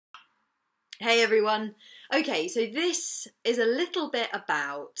Hey everyone. Okay, so this is a little bit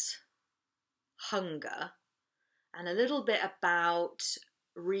about hunger and a little bit about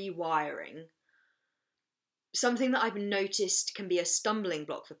rewiring. Something that I've noticed can be a stumbling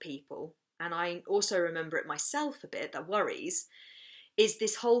block for people, and I also remember it myself a bit, that worries, is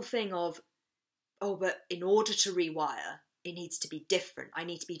this whole thing of, oh, but in order to rewire, it needs to be different. I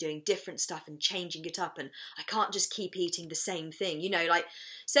need to be doing different stuff and changing it up, and I can't just keep eating the same thing. You know, like,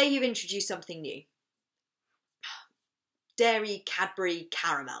 say you've introduced something new. Dairy Cadbury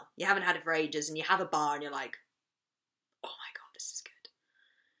caramel. You haven't had it for ages and you have a bar and you're like, oh my God, this is good.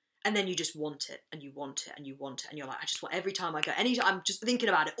 And then you just want it and you want it and you want it. And you're like, I just want every time I go, I'm just thinking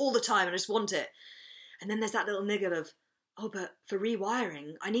about it all the time and I just want it. And then there's that little niggle of, oh, but for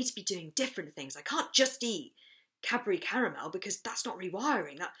rewiring, I need to be doing different things. I can't just eat Cadbury caramel because that's not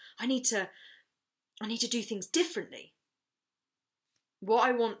rewiring. I need to do things differently. What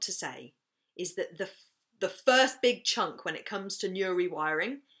I want to say is that the first big chunk when it comes to neural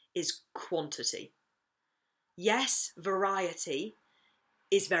rewiring is quantity. Yes, variety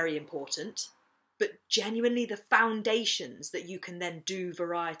is very important, but genuinely the foundations that you can then do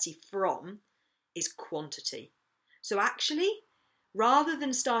variety from is quantity. So actually, rather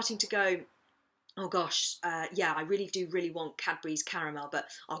than starting to go, oh gosh, yeah, I really do want Cadbury's caramel, but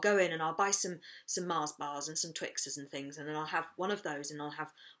I'll go in and I'll buy some Mars bars and some Twixes and things, and then I'll have one of those and I'll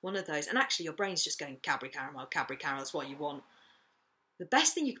have one of those. And actually your brain's just going, Cadbury caramel, that's what you want. The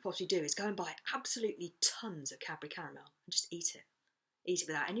best thing you could possibly do is go and buy absolutely tons of Cadbury caramel and just eat it. Eat it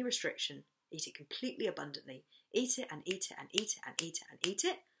without any restriction. Eat it completely abundantly. Eat it and eat it and eat it and eat it and eat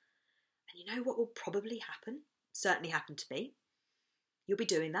it. And you know what will probably happen? Certainly happened to me. You'll be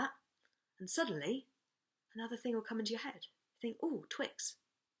doing that. And suddenly, another thing will come into your head. You think, oh, Twix.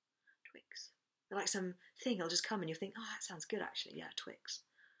 Like some thing will just come and you'll think, oh, that sounds good actually, yeah, Twix.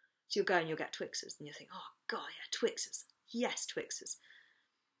 So you'll go and you'll get Twixes and you'll think, oh, God, yeah, Twixes. Yes, Twixes.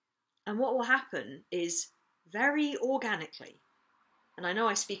 And what will happen is very organically, and I know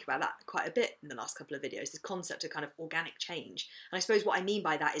I speak about that quite a bit in the last couple of videos, this concept of kind of organic change. And I suppose what I mean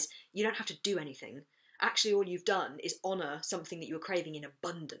by that is you don't have to do anything. Actually, all you've done is honour something that you were craving in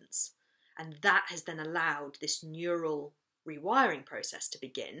abundance. And that has then allowed this neural rewiring process to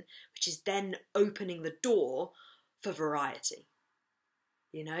begin, which is then opening the door for variety.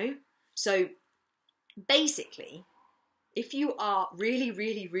 You know? So basically, if you are really,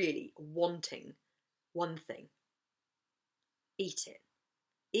 really, really wanting one thing, eat it.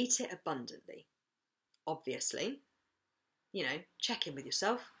 Eat it abundantly. Obviously, you know, check in with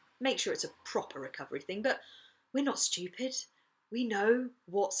yourself. Make sure it's a proper recovery thing, but we're not stupid. We know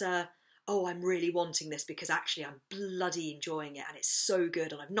what's oh, I'm really wanting this because actually I'm bloody enjoying it and it's so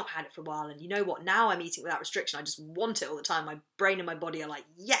good and I've not had it for a while, and you know what, now I'm eating without restriction, I just want it all the time. My brain and my body are like,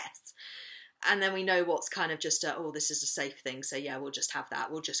 yes. And then we know what's kind of just oh, this is a safe thing, so yeah, we'll just have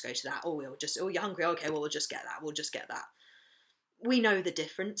that, we'll just go to that. Oh, you're hungry, okay, well, we'll just get that. We know the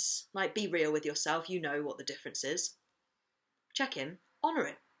difference. Like, be real with yourself, you know what the difference is. Check in, honour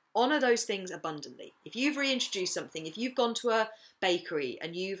it. Honour those things abundantly. If you've reintroduced something, if you've gone to a bakery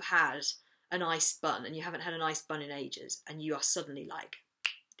and you've had an iced bun and you haven't had an iced bun in ages and you are suddenly like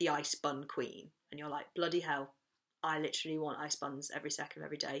the ice bun queen and you're like, bloody hell, I literally want ice buns every second of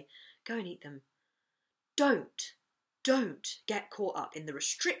every day, go and eat them. Don't get caught up in the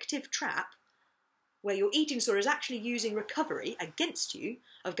restrictive trap where your eating disorder is actually using recovery against you,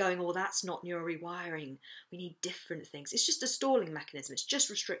 of going, oh, that's not neural rewiring, we need different things. It's just a stalling mechanism, it's just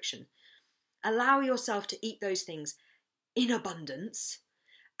restriction. Allow yourself to eat those things in abundance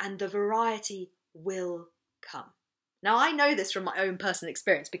and the variety will come. Now, I know this from my own personal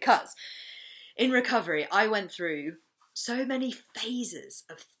experience because in recovery, I went through so many phases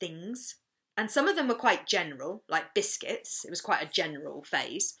of things, and some of them were quite general, like biscuits. It was quite a general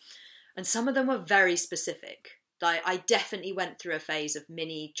phase. And some of them were very specific. Like, I definitely went through a phase of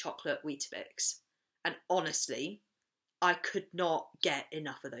mini chocolate Weetabix. And honestly, I could not get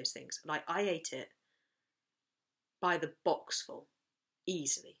enough of those things. Like, I ate it by the boxful,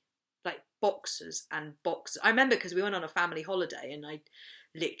 easily. Like, boxes and boxes. I remember because we went on a family holiday and I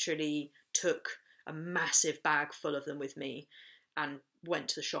literally took a massive bag full of them with me and went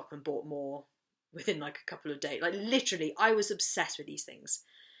to the shop and bought more within like a couple of days. Like, literally, I was obsessed with these things.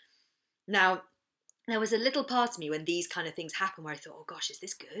 Now, there was a little part of me when these kind of things happen where I thought, oh gosh, is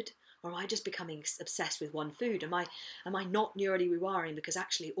this good? Or am I just becoming obsessed with one food? Am I not neurally rewiring because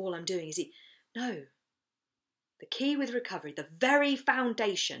actually all I'm doing is eat? No. The key with recovery, the very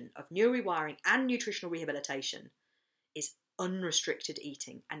foundation of neural rewiring and nutritional rehabilitation, is unrestricted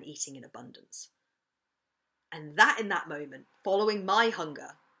eating and eating in abundance. And that in that moment, following my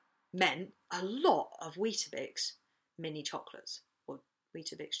hunger, meant a lot of Weetabix mini chocolates, or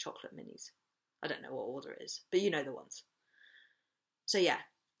Weetabix chocolate minis. I don't know what order it is, but you know the ones. So yeah,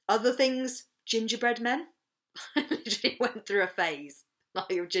 other things, gingerbread men. I literally went through a phase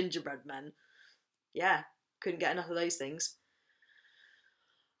like of gingerbread men. Yeah, couldn't get enough of those things.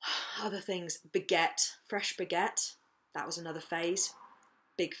 Other things, baguette, fresh baguette. That was another phase,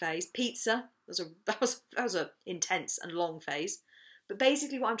 big phase. Pizza that was a intense and long phase. But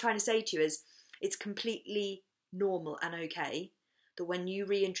basically, what I'm trying to say to you is, it's completely normal and okay that when you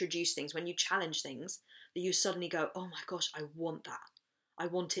reintroduce things, when you challenge things, that you suddenly go, oh my gosh, I want that. I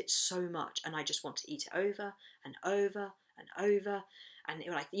want it so much, and I just want to eat it over and over and over. And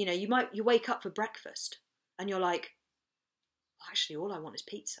you're like, you wake up for breakfast and you're like, well, actually, all I want is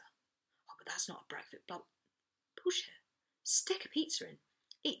pizza. Oh, but that's not a breakfast. But bullshit. Stick a pizza in.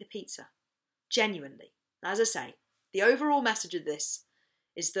 Eat the pizza. Genuinely. As I say, the overall message of this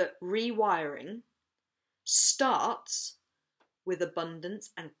is that rewiring starts with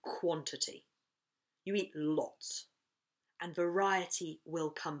abundance and quantity. You eat lots, and variety will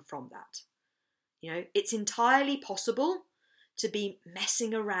come from that. It's entirely possible to be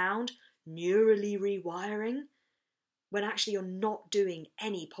messing around, neurally rewiring, when actually you're not doing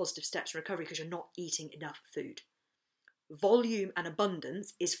any positive steps in recovery because you're not eating enough food. Volume and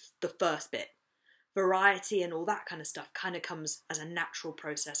abundance is the first bit. Variety and all that kind of stuff kind of comes as a natural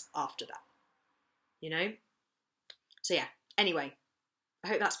process after that. So yeah, anyway, I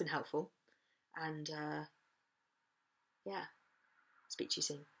hope that's been helpful. And yeah, speak to you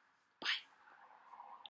soon.